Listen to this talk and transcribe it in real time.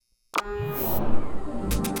Hey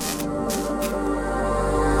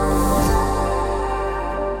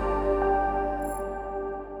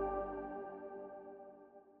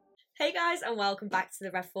guys, and welcome back to the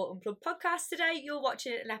Red Fort Unplugged podcast. Today you're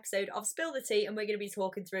watching an episode of Spill the Tea, and we're going to be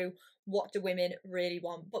talking through what do women really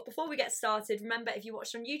want. But before we get started, remember, if you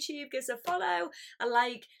watched on YouTube, give us a follow, a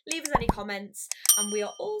like, leave us any comments. And we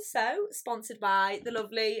are also sponsored by the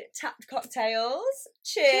lovely Tapped Cocktails.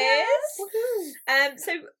 Cheers!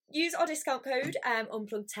 So use our discount code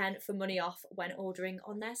Unplugged10 for money off when ordering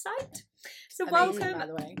on their site. So Amazing,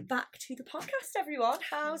 welcome back to the podcast, everyone.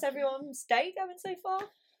 How's everyone's day going so far?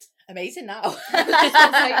 Amazing now.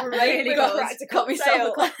 Like really good. Got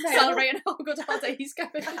myself a cocktail. Celebrating how good our day's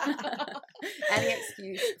going. Any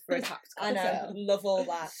excuse for a tapped cocktail. I know, love all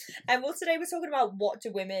that. And well, today we're talking about what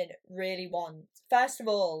do women really want. First of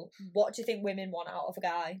all, what do you think women want out of a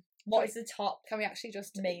guy? What is the top? Can we actually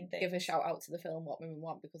just main thing? give a shout out to the film What Women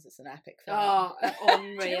Want, because it's an epic film. Oh,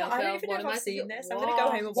 unreal! Do you know, I don't even know if I've seen this. I'm gonna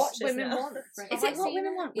go home and watch this now. Is it What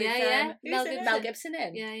Women Want? With, Yeah. Mel Gibson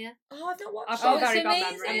in. Yeah. Oh, I've not watched I've it. got It's very bad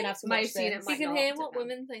amazing. memory. I'm gonna have to Might watch have seen this. it. You can hear what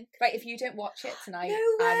women think. Right, if you don't watch it tonight,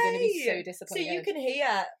 No I'm going to be way. so disappointed. So you can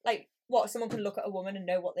hear, like, what, someone can look at a woman and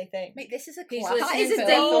know what they think. Mate, this is a He's classic listening That is a to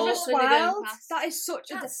film. all dangerous the women going world. past. That is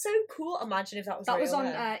such a. That's so cool. Imagine if that was That real. was on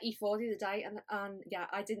though. E4 the other day, and yeah,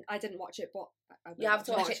 I didn't watch it, but I You have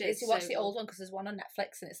to watch it. It's You watch so the good. old one, because there's one on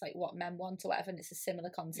Netflix and it's like What Men Want or whatever, and it's a similar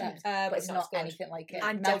concept, but but it's it not sounds good. anything like it.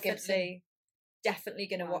 I'm Mel Gibson definitely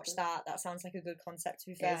going to watch Wow. that. That sounds like a good concept, to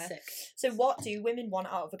be is fair. sick. So what do women want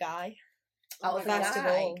out of a guy? Out of a First of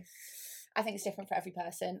guy. all. I think it's different for every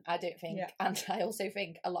person. I don't think, Yeah. and I also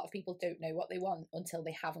think a lot of people don't know what they want until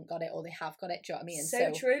they haven't got it, or they have got it. Do you know what I mean?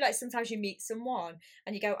 So true. Like, sometimes you meet someone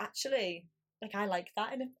and you go, actually, like, I like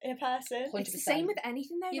that in a person. 100%. it's the same with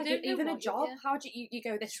anything though. You Like, don't know even a what you job. get. How do you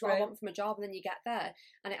go? This is what I True. want from a job, and then you get there,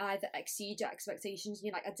 and it either exceeds your expectations, and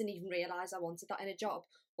you're like, I didn't even realise I wanted that in a job,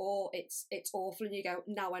 or it's awful, and you go,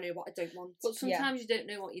 now I know what I don't want. But sometimes you don't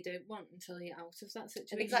know what you don't want until you're out of that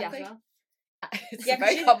situation. Exactly. as well. It's Yeah,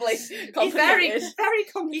 very 'cause complicated. It's very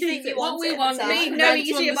complicated. You think you want What we it at want the is time. no no men to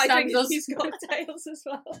easier by understand drinking us. these cocktails as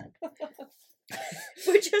well.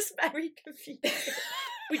 We're just very confused.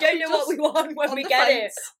 We don't know what we want when on we the get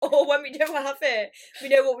fence. it, or when we don't have it. We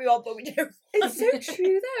know what we want, but we don't. It's so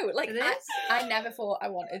true though. Like It I, is. I never thought I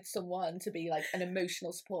wanted someone to be like an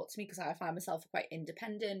emotional support to me, because I find myself quite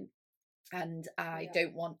independent, and I Yeah.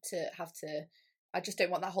 don't want to have to. I just don't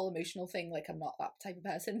want that whole emotional thing. Like, I'm not that type of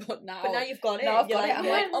person. But now, But now you've got it. now I've you're got it. I'm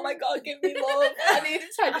like, oh my god, give me love. I need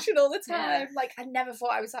attention all the time. Like, I never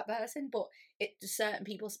thought I was that person, but certain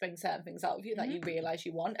people spring certain things out of you that you realise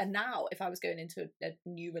you want. And now, if I was going into a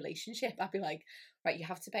new relationship, I'd be like, right, you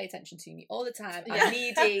have to pay attention to me all the time. Yeah. I'm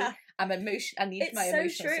needy. I need It's my so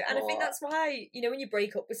emotional true, and I think support. that's why, you know, when you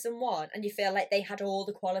break up with someone and you feel like they had all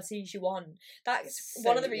the qualities you want, that's So,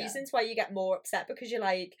 one of the yeah. reasons why you get more upset, because you're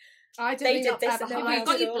like, I don't They think did that's this ever and they how might I You've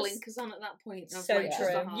got to your us. blinkers on at that point. of, So like, true.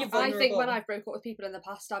 just the heart. You're I think when vulnerable. I've broke up with people in the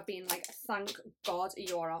past, I've been like, thank God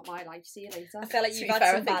you're out my life. See you later. I feel like To you've be had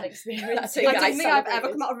fair, some I bad think- experiences. think I I don't think I've ever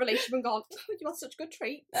celebrated. come out of a relationship and gone, oh, you had such good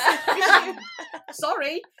treat.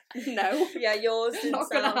 Sorry. No. Yeah, yours didn't Not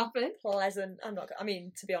going to sound happen. pleasant. I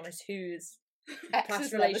mean, to be honest, who's Exes past never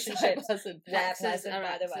say relationships. pleasant. They're Exes pleasant, are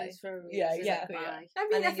by the way. exes for a Yeah, reason. exactly, yeah. Bye. I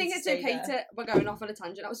mean, And I they think need to it's stay okay there. to. We're going off on a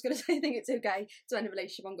tangent. I was going to say, I think it's okay to end a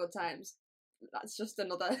relationship on good times. That's just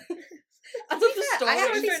another. Another story. I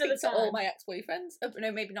actually for another speak to all time. my ex-boyfriends.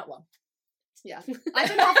 No, maybe not one. Yeah. I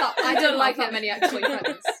don't have that. I don't like that many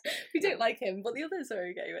ex-boyfriends. We don't like him, but the others are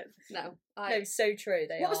okay with. No. No, so true.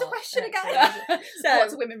 They What was the are question again? excellent. What do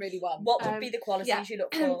So, women really want? what would be the qualities yeah. you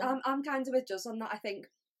look for? I'm kind of with Juz on that. I think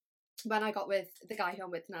when I got with the guy who I'm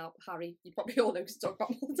with now, Harry, you probably all know because I talk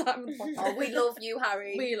about him all the time on the podcast. Oh, we love you,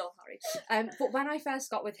 Harry. We love Harry. But when I first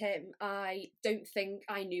got with him, I don't think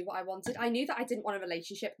I knew what I wanted. I knew that I didn't want a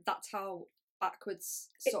relationship. That's how backwards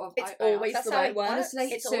sort of. It's I am. always That's the how way. it works. Honestly,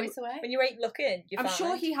 It's so always the way. When you ain't looking, you're I'm fine.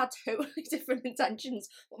 sure he had totally different intentions,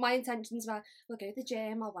 but my intentions were, we'll go to the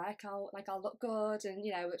gym, I'll work out, like I'll look good, and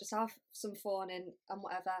you know, we'll just have some fun and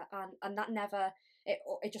whatever. And that never,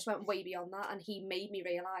 it just went way beyond that. And he made me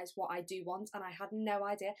realise what I do want, and I had no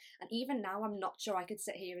idea. And even now, I'm not sure I could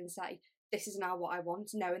sit here and say, this is now what I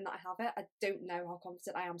want, knowing that I have it. I don't know how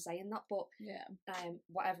confident I am saying that, but Yeah.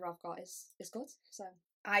 whatever I've got is good. So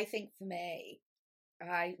I think for me,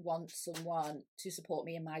 I want someone to support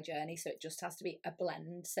me in my journey, so it just has to be a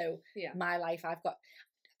blend. So yeah. my life, I've got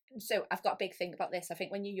a big thing about this. I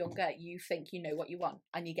think when you're younger, you think you know what you want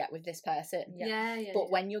and you get with this person. Yeah.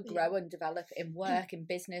 But when you grow and develop in work, in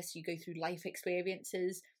business, you go through life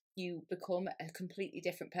experiences, you become a completely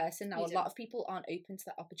different person. Now, You a do. lot of people aren't open to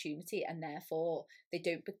that opportunity, and therefore they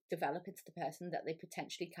don't develop into the person that they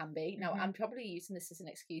potentially can be. Now, I'm probably using this as an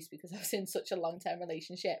excuse because I was in such a long-term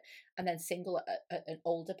relationship and then single at an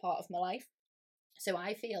older part of my life. So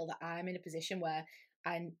I feel that I'm in a position where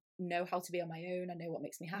I know how to be on my own. I know what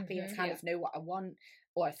makes me happy. I kind of know what I want,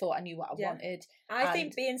 or I thought I knew what I wanted. I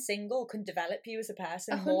think being single can develop you as a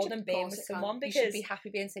person more than being with someone, You because should be happy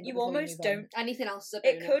being single. you almost don't. Anything else is a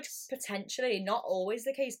It bonus. could potentially, not always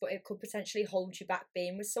the case, but it could potentially hold you back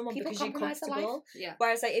being with someone People because you're compromise their life. comfortable. Yeah.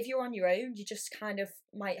 Whereas like if you're on your own, you just kind of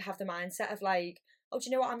might have the mindset of like, oh, do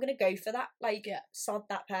you know what? I'm gonna go for that. Like, sod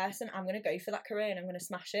that person. I'm gonna go for that career and I'm gonna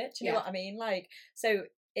smash it. Do you know what I mean? Like, so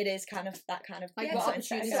it is kind of that kind of Like, mindset, what I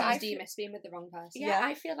opportunities guess. do you miss being with the wrong person? Yeah,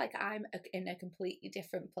 I feel like I'm in a completely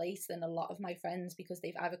different place than a lot of my friends because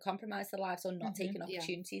they've either compromised their lives or not taken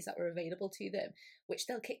opportunities that were available to them, which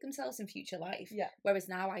they'll kick themselves in future life. Yeah. Whereas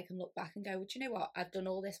now I can look back and go, well, do you know what? I've done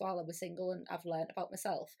all this while I was single and I've learned about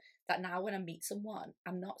myself. That now when I meet someone,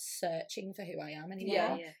 I'm not searching for who I am anymore.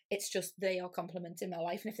 Yeah. It's just they are complementing my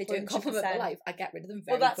life, and if they don't complement 100%. my life, I get rid of them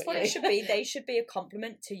very Well, that's quickly. what it should be. They should be a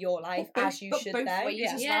compliment to your life, as you should. Both They.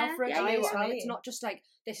 ways as Yeah. well for a Yeah, guy you know as what I well. mean. It's not just like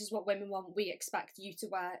this is what women want. We expect you to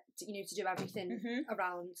wear, to do everything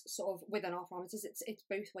around sort of within our parameters. It's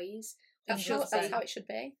both ways. That's how it should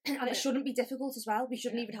be, and it shouldn't be difficult as well. We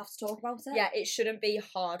shouldn't even have to talk about it. Yeah, it shouldn't be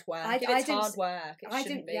hard work. If it's hard work, it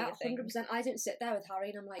shouldn't be a thing. 100%. I don't sit there with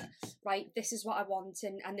Harry and I'm like, right, this is what I want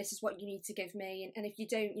and this is what you need to give me. And if you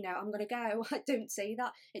don't, I'm going to go. I don't say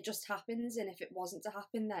that. It just happens. And if it wasn't to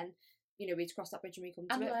happen, then, we'd cross that bridge when we come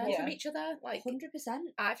to and it. learn from each other. Like 100%.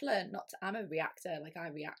 I've learned not to, I'm a reactor, like I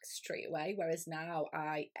react straight away, whereas now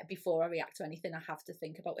before I react to anything I have to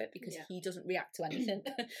think about it because he doesn't react to anything.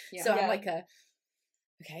 So I'm like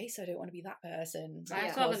okay, so I don't want to be that person. I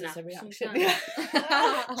have to causes have a a nap reaction.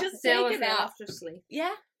 sometimes. Just Say how I take a feel nap. after sleep.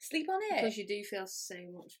 Yeah, sleep on it. Because you do feel so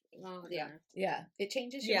much. Oh, Yeah, it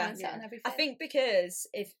changes your mindset and everything. I think because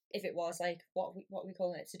if it was like what we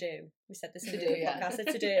calling it, to do, we said this in the podcast,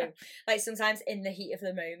 to do, like sometimes in the heat of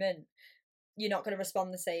the moment you're not going to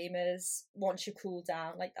respond the same as once you cool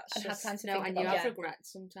down. Like that's and just have time to no, think and about you have it.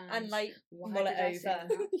 regrets sometimes, and like why mull did I it say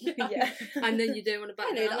over. that? Yeah. And then you do want to back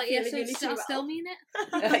know down. that Like, yeah, feeling so really I still mean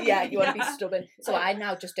it. Yeah, you want to be stubborn. So I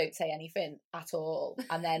now just don't say anything at all,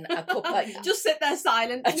 and then a couple just sit there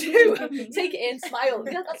silent. I do take it in, smile.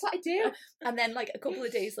 Yeah, that's what I do. And then like a couple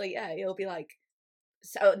of days later, he'll be like,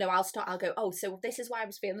 "So no, I'll go. Oh, so this is why I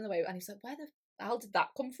was feeling the way." And he's like, "Where the hell did that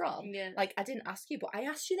come from?" Yeah. Like I didn't ask you, but I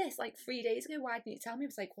asked you this like 3 days ago. Why didn't you tell me? I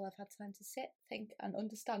was like, "Well, I've had time to sit, think, and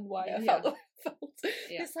understand why I felt the way I felt."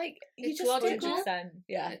 Yeah. It's like It's you just logical. don't. 100%.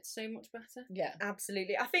 Yeah, It's so much better. yeah.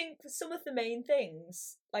 Absolutely. I think some of the main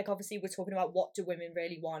things, like obviously we're talking about what do women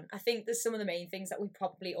really want. I think there's some of the main things that we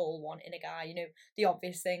probably all want in a guy. The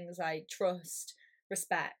obvious things like trust,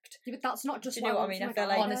 respect. Yeah, but that's not just Do you know what I mean? I feel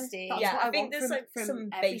like honesty. That's yeah, what I think want there's from, like from some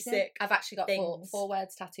everything. basic. I've actually got things. four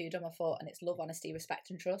words tattooed on my foot, and it's love, honesty, respect,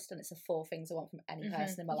 and trust. And it's the 4 things I want from any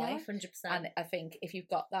person in my life. 100%. And I think if you've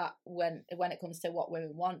got that, when it comes to what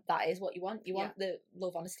women want, that is what you want. You want the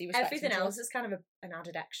love, honesty, respect. Everything and else trust. is kind of an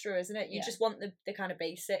added extra, isn't it? You Yeah. just want the kind of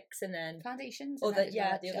basics, and then Foundations. or and then the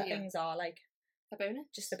it the develops, other things are like A bonus.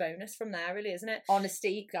 just a bonus from there, really, isn't it?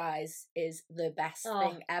 Honesty, guys, is the best Oh,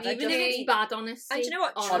 thing ever. Even Just if it's bad honesty. And do you know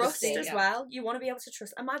what? Trust Honesty, as yeah. well. You want to be able to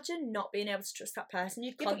trust. Imagine not being able to trust that person.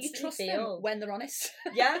 You'd yeah, but you constantly trust feel. them when they're honest.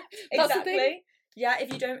 Yeah, That's the thing. exactly. Yeah,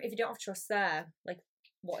 if you don't have trust there, like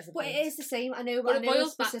what is the But point? it is the same. I know, But I it know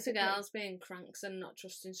boils back to specifically- girls being cranks and not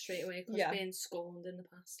trusting straight away because Yeah. being scorned in the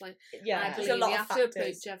past. Like, Yeah, I there's believe a lot you of have factors. to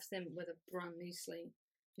approach everything with a brand new slate.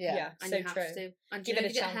 Yeah. And so you have true. to. And Give you know,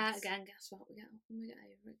 it if a you get hurt chance. again, guess what? We get up and we get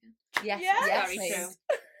over again. Yes. Yes. Yes. Very mate.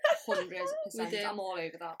 true. 100%. We do. I'm all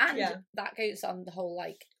over that. And Yeah. that goes on the whole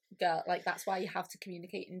like girl, like that's why you have to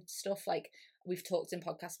communicate and stuff. Like we've talked in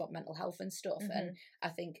podcasts about mental health and stuff, and I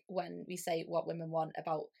think when we say what women want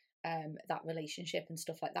about that relationship and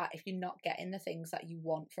stuff like that, if you're not getting the things that you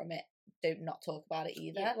want from it, don't not talk about it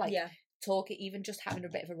either. Yeah. Like Yeah. talk it, even just having a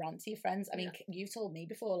bit of a rant to your friends. I mean, you've told me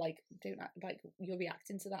before, like don't act, like you're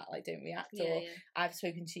reacting to that, like don't react. Yeah, or yeah. I've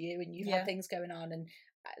spoken to you and you've Yeah. had things going on, and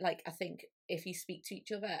like I think if you speak to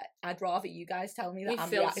each other, I'd rather you guys tell me that We I'm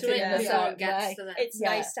filter reacting it in a before certain it gets way. to them. It's Yeah.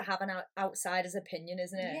 nice to have an outsider's opinion,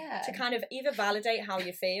 isn't it? Yeah. To kind of either validate how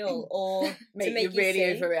you feel or Mate, to make you're you really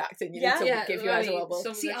see. overreacting. You Yeah. need to give your eyes a wobble.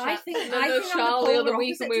 some of See, the I chat- think- no, I no, think I'm the Charlie the other polar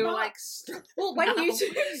week and we opposite were to like, Well, when you two,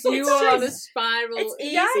 you were on a Sometimes spiral. It's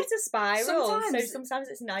easy Yeah. to spiral, so Sometimes. sometimes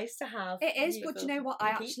it's nice to have. it is, you but feel you know what? some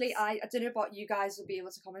I actually, peace. I don't know about you guys will be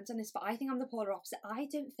able to comment on this, but I think I'm the polar opposite. I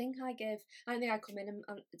don't think I come in and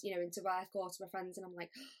into work before to my friends, and I'm like,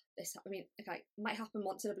 this. I mean, okay, might happen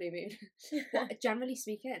once in a blue moon, but generally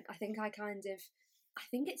speaking, I think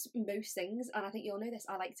it's most things, and I think you'll know this.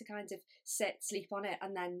 I like to kind of sit, sleep on it,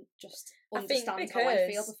 and then just understand how I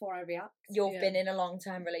feel before I react. You've been in a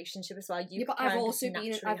long-term relationship as well. But I've also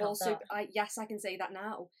yes, I can say that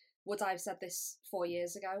now. Would I have said this 4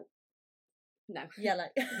 years ago? No. Yeah,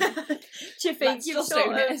 like, do you think you've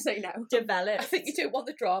sort of say no? developed? I think you don't want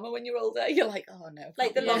the drama when you're older. You're like, oh no.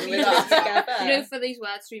 Like the longer you Yeah. live together. You know, for these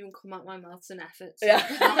words to even come out my mouth's an effort. So Yeah.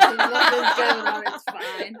 nothing's going on, it's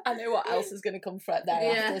fine. I know what else is going to come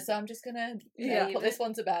thereafter, so I'm just going to put this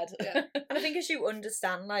one to bed. And I think as you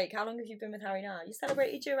understand, like, how long have you been with Harry now? You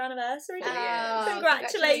celebrated your anniversary, didn't you? Oh,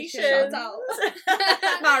 Congratulations.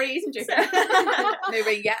 Married and No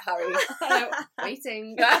ring yet, Harry.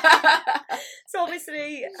 waiting. So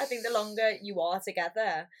obviously, I think the longer you are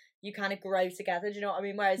together, you kind of grow together. Do you know what I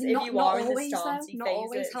mean? Whereas if you are in the starty phases, not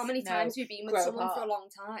always. How many times have you been with someone for a long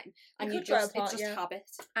time and it's just habit?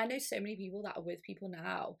 I know so many people that are with people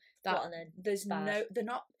now that they're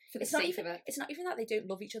not. It's not even that they don't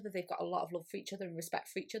love each other. They've got a lot of love for each other and respect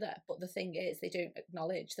for each other. But the thing is, they don't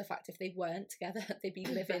acknowledge the fact if they weren't together, they'd be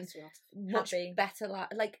living much better life.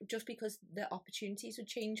 Like, just because the opportunities would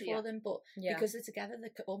change for them, but because they're together,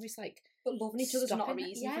 they're almost like. But loving each other's not a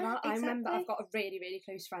reason for that. Exactly. I remember I've got a really, really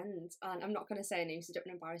close friend, and I'm not going to say her name so I don't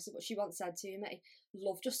want to embarrass her, but she once said to me,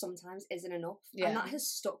 "Love just sometimes isn't enough," and that has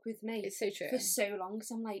stuck with me. It's so true for so long.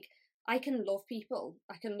 Because I'm like, I can love people.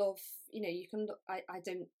 I can love, you can.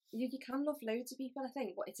 You can love loads of people, I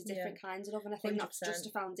think, but it's a different kind of love, and I think 100%. That's just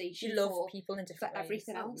a foundation. You love people in different for ways.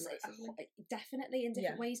 Everything else, definitely in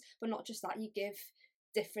different ways, but not just that. You give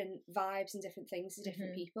different vibes and different things to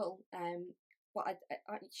different people. But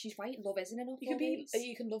she's right. Love isn't enough.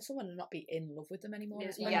 You can love someone and not be in love with them anymore.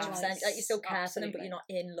 100%. Like, you still care for them, but you're not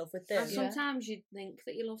in love with them. And sometimes you think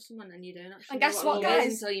that you love someone and you don't actually. And guess what,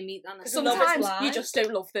 guys? Until you meet them. Sometimes you just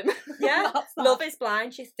don't love them. Yeah, love is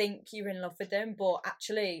blind. You think you're in love with them, but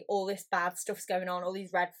actually, all this bad stuff's going on. All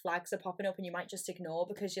these red flags are popping up, and you might just ignore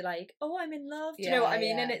because you're like, "Oh, I'm in love." Do you know what I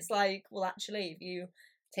mean? And it's like, well, actually, if you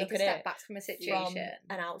take a step back from a situation,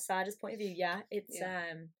 from an outsider's point of view, it's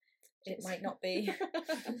it might not be.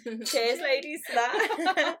 Cheers, ladies, to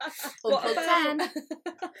that. What about,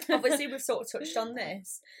 obviously, we've sort of touched on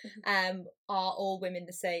this. Are all women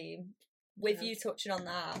the same? With you touching on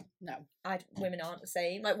that, no, women aren't the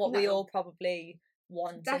same. Like what we all probably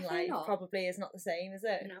want Definitely in life not. probably is not the same, is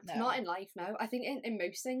it? No. Not in life, no. I think in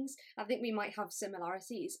most things, I think we might have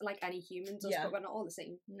similarities, like any human does, but we're not all the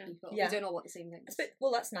same people. We don't all want the same things.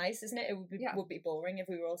 Well, that's nice, isn't it? It would be boring if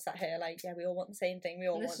we were all sat here like, we all want the same thing. We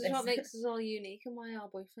all want this. This is what makes us all unique and why our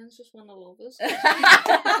boyfriends just want to love us.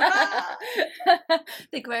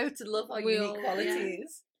 They grow to love our unique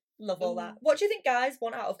qualities. Love all that. What do you think guys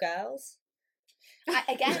want out of girls?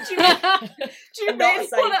 Again, do you really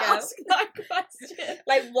want to ask that question?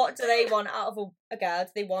 Like, what do they want out of a girl?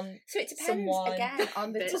 Do they want it depends someone again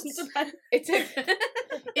on the. It doesn't depend.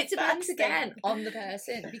 It depends again on the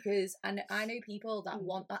person, because I know people that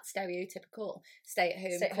want that stereotypical stay at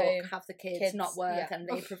home, cook, have the kids, not work, and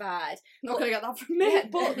they provide. Not gonna get that from me. Yeah,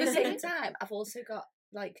 but at the same time, I've also got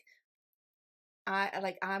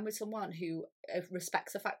I'm with someone who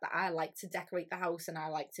respects the fact that I like to decorate the house and I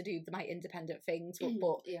like to do my independent things,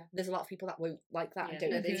 but there's a lot of people that won't like that and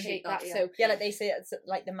don't appreciate that. So like they say it's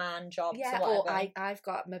like the man job. Or I've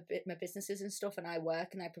got my businesses and stuff, and I work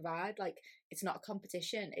and I provide. Like, it's not a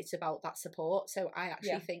competition; it's about that support. So I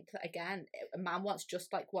actually think that, again, a man wants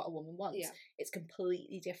just like what a woman wants. Yeah. It's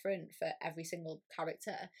completely different for every single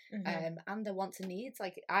character, and their wants and needs.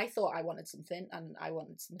 Like, I thought I wanted something, and I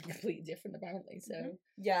wanted something completely different, apparently. So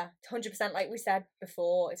 100%. Like we said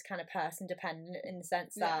before, it's kind of person dependent in the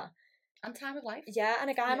sense that. And time of life. Yeah, and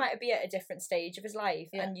a guy might be at a different stage of his life,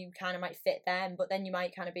 and you kind of might fit them, but then you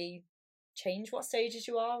might kind of change what stages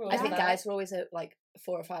you are. Or I think guys are always like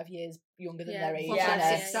 4 or 5 years younger than their age. In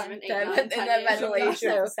their mental age.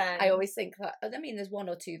 So I always think that. I mean, there's 1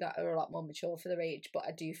 or 2 that are a lot more mature for their age, but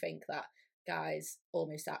I do think that guys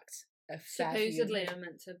almost act a fair supposedly are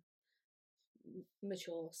meant to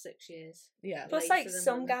mature 6 years. Yeah. Plus, like,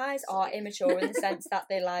 some guys are immature in the sense that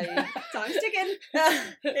they like time's ticking.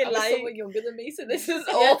 They like someone younger than me, so this is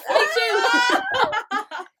awful. Me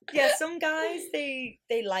too. Yeah, some guys they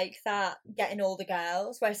like that getting all the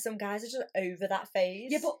girls, whereas some guys are just over that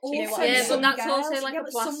phase. Yeah, but also, you know what I mean? but that's girls, also like a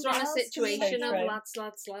plaster on a situation of lads.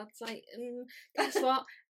 Like, guess what?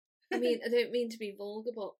 I mean, I don't mean to be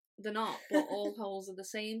vulgar, but they're not. But all holes are the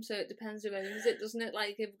same, so it depends who owns it, doesn't it?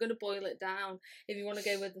 Like, if we're gonna boil it down, if you want to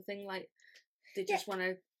go with the thing, like they just want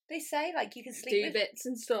to. They say like you can sleep with bits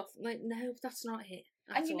and stuff. Like, no, that's not it.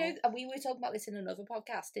 And you know, and we were talking about this in another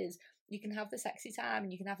podcast, is you can have the sexy time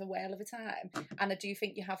and you can have a whale of a time, and I do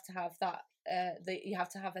think you have to have that. You have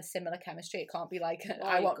to have a similar chemistry. It can't be like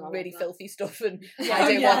I want really filthy stuff and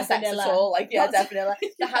I don't want sex at all. Like definitely.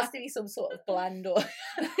 There has to be some sort of blend or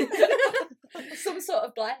some sort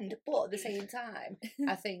of blend. But at the same time,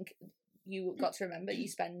 I think you got to remember you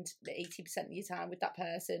spend the 80% of your time with that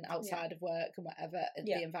person outside of work and whatever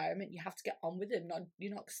the environment. You have to get on with them.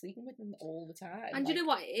 You're not sleeping with them all the time. And you know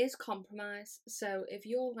what? It is compromise. So if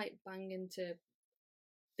you're like banging to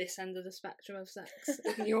this end of the spectrum of sex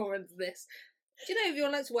and you're into this, do you know, if you're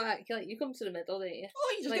like to work, you come to the middle, don't you?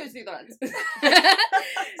 Oh, you just go to the other end.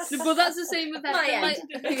 But that's the same with my end.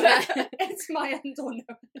 It's my end or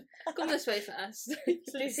no. Come this way first.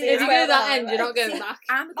 If you go that end, you're not going back.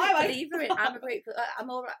 I'm a great believer in.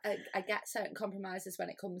 I get certain compromises when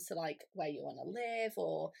it comes to like where you want to live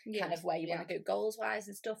or kind of where you want to go goals wise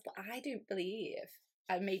and stuff. But I don't believe,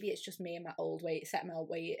 and maybe it's just me and my old ways,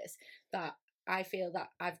 that I feel that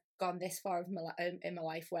I've gone this far in my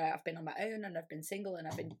life where I've been on my own and I've been single and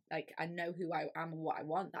I've been like, I know who I am and what I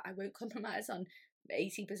want, that I won't compromise on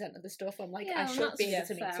 80% of the stuff. I'm like, I should be able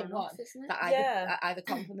to meet someone that either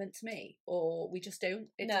compliments me or we just don't.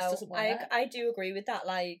 It just doesn't work. I do agree with that.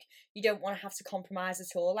 Like, you don't want to have to compromise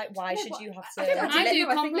at all. Like, why should you have to? I do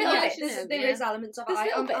compromise. There is elements of it.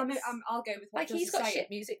 I'll go with what he's got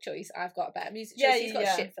shit music choice. I've got a better music choice. He's got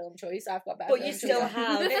shit film choice. I've got better. But you still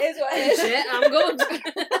have. It is what it is. Shit, I'm good.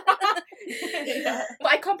 But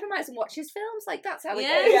I compromise and watch his films. Like that's how it goes.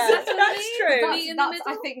 Yeah, that's true.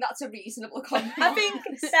 I think that's a reasonable compromise. I think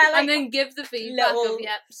they're like, and then give the feedback of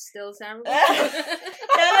still terrible.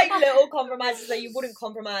 They're like little compromises that you wouldn't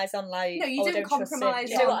compromise on. Like, no, you don't compromise.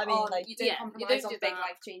 You know what I mean? Like, you don't compromise on big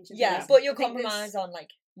life changes. Yeah, but you'll compromise on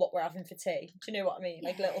like what we're having for tea. Do you know what I mean?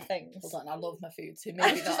 Like little things. Hold on, I love my food, so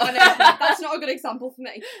maybe not. I know, that's not a good example for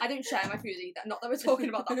me. I don't share my food either. Not that we're talking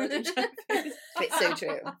about that, but I don't share food. It's so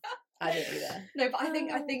true. I don't either. No, but I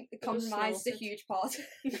think compromise is a huge part.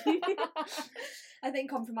 I think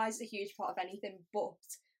compromise is a huge part of anything, but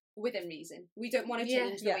within reason. We don't want to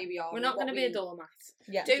change the way we are. We're not going to be a doormat.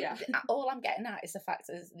 All I'm getting at is the fact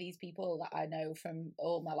that these people that I know from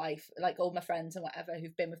all my life, like all my friends and whatever,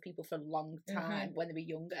 who've been with people for a long time when they were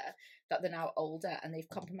younger, that they're now older and they've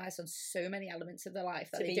compromised on so many elements of their life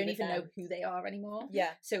that they don't even know who they are anymore.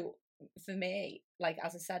 Yeah. So for me, like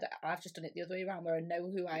as I said, I've just done it the other way around where I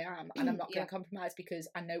know who I am and I'm not going to compromise because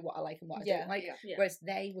I know what I like and what I don't like. Whereas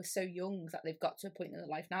they were so young that they've got to a point in their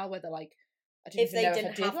life now where they're like, if they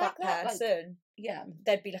didn't have that person,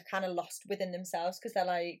 they'd be like kind of lost within themselves because they're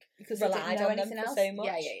like relied on them for so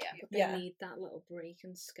much. But they need that little break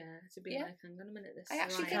and scare to be like, hang on a minute, this I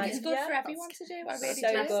actually think it's good for everyone to do. I really so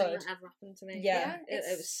do. Good. That ever happened to me.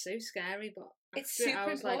 It was so scary, but it's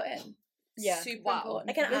super important. Super important.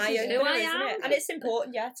 Like an eye opener, isn't it? And it's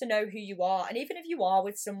important, to know who you are. And even if you are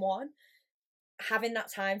with someone, having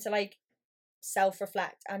that time to like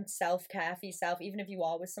self-reflect and self-care for yourself, even if you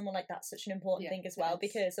are with someone, like that's such an important thing as well,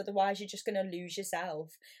 because otherwise you're just going to lose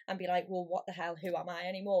yourself and be like, well, what the hell, who am I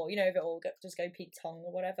anymore, you know, if it all just go Pete Tong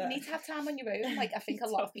or whatever. You need to have time on your own. Like I think a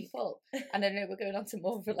lot of people, and I know we're going on to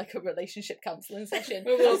more of like a relationship counselling session,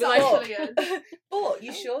 but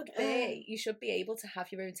you should be able to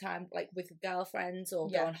have your own time, like with girlfriends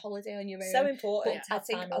or go on holiday on your own. So important. But I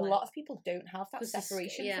think a lot of people don't have that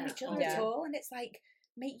separation from each other at all, and it's like,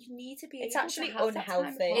 mate, you need to be. It's able actually to have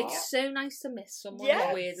unhealthy. It's so nice to miss someone,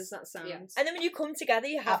 as weird as that sounds. And then when you come together,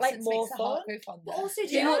 you have like more fun. But also,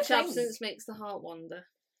 too much absence makes the heart wander.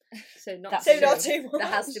 So not too much. There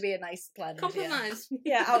has to be a nice plan. Compromise.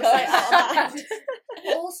 Outside.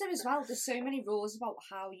 Also, as well, there's so many rules about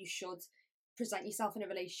how you should present yourself in a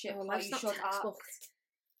relationship. How you should act.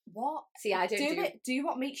 What? See, I don't do it. Do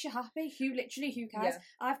what makes you happy. Who cares?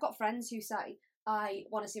 I've got friends who say, I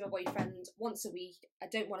want to see my boyfriend once a week. I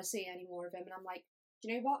don't want to see any more of him. And I'm like,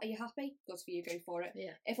 do you know what? Are you happy? Good for you. Go for it.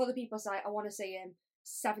 Yeah. If other people say, I want to see him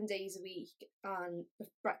 7 days a week and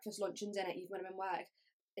breakfast, lunch and dinner, even when I'm in work,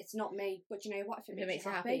 it's not me. But you know what? If it makes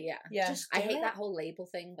you happy, I hate that whole label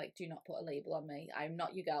thing. Like, do not put a label on me. I'm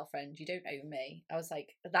not your girlfriend. You don't own me. I was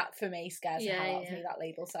like, that for me scares the hell out of me, that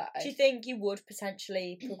label set. Do you think you would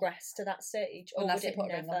potentially progress to that stage? Or unless would they put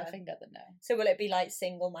a ring on my finger, then no. So will it be like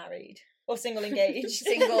single married? Or single engaged?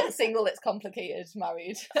 single, it's complicated,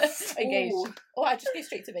 married, engaged. Oh, I just go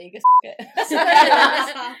straight to Vegas.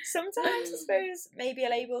 Sometimes I suppose maybe a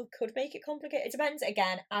label could make it complicated. It depends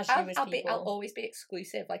again, I'll always be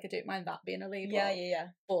exclusive. Like I don't mind that being a label. Yeah.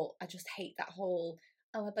 But I just hate that whole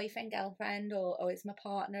a boyfriend, girlfriend, or it's my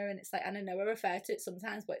partner, and it's like, and I know I refer to it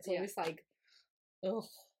sometimes, but it's always like, ugh.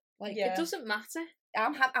 Like it doesn't matter.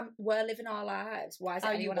 we're living our lives. Why is it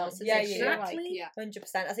How you anyone want- else's yeah, issue? yeah. Exactly. Like, Yeah.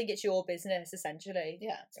 100%. I think it's your business essentially.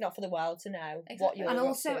 yeah. It's not for the world to know what Exactly. you're And up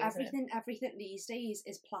also to, isn't it? everything these days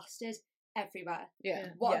is plastered everywhere. Yeah.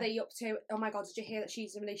 What Yeah. are they up to? Oh my god, did you hear that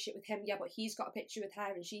she's in a relationship with him? Yeah, but he's got a picture with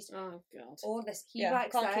her and she's Oh god. all this. He Yeah,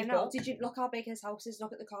 works can't there keep now. up. Did you look how big his house is?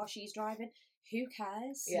 Look at the car she's driving. Who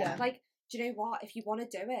cares? Yeah. Like, do you know what? If you want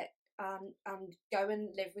to do it and go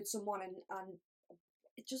and live with someone and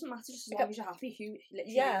it doesn't matter just as Like long as you're happy. Who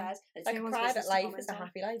literally Yeah. cares? It's Like no a one's private business to life comment is a on.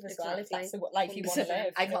 happy life as well, if that's the Exactly. life you want to 100%.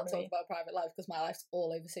 live. I you know can't what I mean? talk about private life because my life's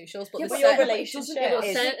all over socials. But Yeah, there's But your certain, relationship Well,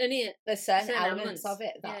 is... there's certain certain elements elements. of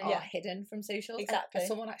it that Yeah. are hidden from socials. And Exactly.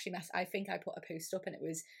 someone actually I think I put a post up and it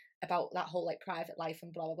was about that whole like private life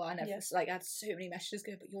and blah blah blah. And Yeah. like I had so many messages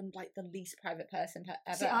go, but you're like the least private person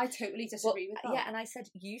ever. See, I totally disagree with that. Yeah, and I said,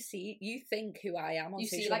 you think who I am on you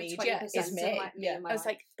social see, like media 20% is of me. me Yeah. in my I was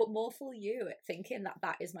life. like, but more for you thinking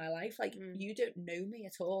that is my life. Like, Mm. you don't know me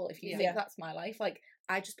at all. If you Yeah. think that's my life, like,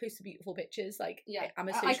 I just post beautiful pictures. Like, yeah, I'm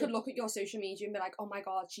a I social. could look at your social media and be like, oh my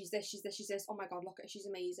god, she's this, she's this, she's this. Oh my god, look at her, she's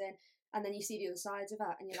amazing. And then you see the other sides of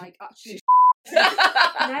her, and you're like, actually,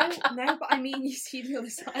 no, but I mean, you see the other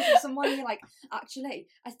side of someone, and you're like, actually,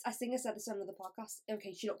 I think I said this on another podcast.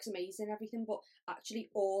 Okay, she looks amazing, and everything, but actually,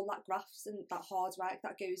 all that grafts and that hard work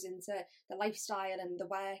that goes into the lifestyle and the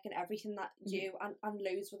work and everything that you and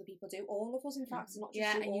loads of other people do, all of us, in fact, it's not just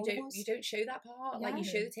yeah, you, and all of us. you don't show that part. Like, you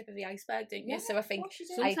Yeah. show the tip of the iceberg, don't you? Yeah, So I of think course you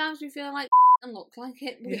do. Sometimes we feel like and look like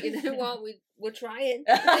it, but you know what? We're trying.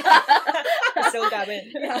 We're still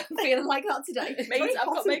going. Yeah, I'm feeling like that today. Mate, I've got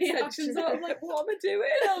my Possibly, extensions actually. on. I'm like, what am I doing?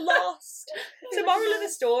 I'm lost. So moral of the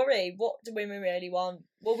story, what do women really want?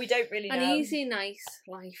 Well, we don't really know. An easy, nice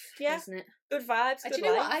life, Yeah. isn't it? Good vibes, Do good you know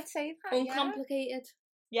life. what? I'd say that. yeah. Uncomplicated.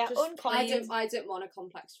 Yeah, just uncomplicated. I don't want a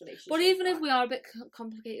complex relationship. But even if like we are a bit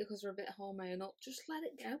complicated because we're a bit hormonal, just let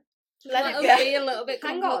it go. Just Let let it us go. be a little bit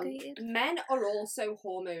Hang on, complicated. men are also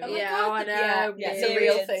hormonal. Oh my Yeah, God, I know. yeah, yeah, it's a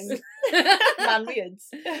real periods. thing. Manweirds.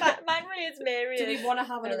 Myriads, myriads. Do we want to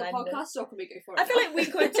have another Horrendous. podcast, or can we go for it? I feel like we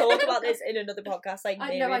could talk about this in another podcast. Like,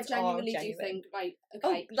 I know. I myriads are genuinely do genuine. think, like, Oh,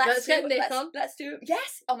 okay, Let's get Nick on. Let's do it.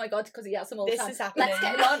 Yes. Oh my God, because he has them all the This time. is happening. Let's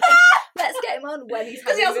get him on. Let's get him on when he's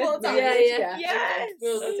 'Cause he has them all the having time. it. Yeah. Yes.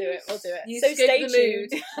 We'll do it. We'll do it. You So skip stay the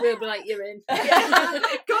tuned. mood. We'll be like, you're in. Yeah.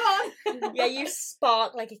 go on. Yeah, you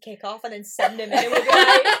spark like a kick-off and then send him in and we'll be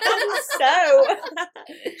like, so.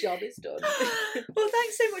 Job is done. Well,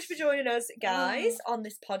 thanks so much for joining us, guys, on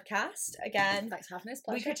this podcast. Again, Thanks for having us.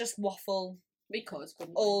 we Pleasure. could just waffle We could,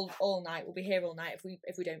 couldn't we? all night. We'll be here all night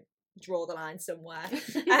if we don't draw the line somewhere.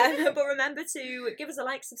 But remember to give us a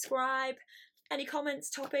like, subscribe. Any comments,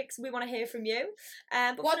 topics, we want to hear from you.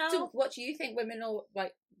 But for now, What do you think women all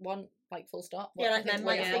like want? Like full stop. What yeah, do like you think men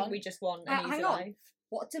might women think want? we just want an Hang easy on. life.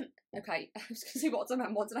 Okay, I was going to say what do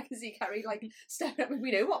men want, and I can see Carrie like staring at me.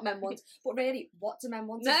 We know what men want, but really, what do men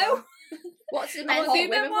want? as No. well? What's the Oh, men what do what men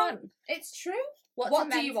women want? want? It's true. What What do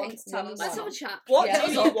do men you think want? Tell women us. Let's have a want? chat. What Yeah.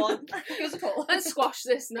 do you want? Give us a call. Let's squash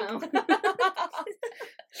this now.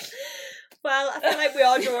 Well, I feel like we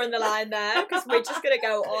are drawing the line there because we're just going to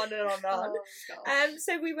go on and on and on. Oh, God.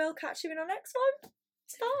 So we will catch you in our next one.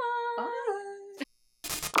 Bye.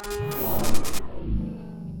 Bye.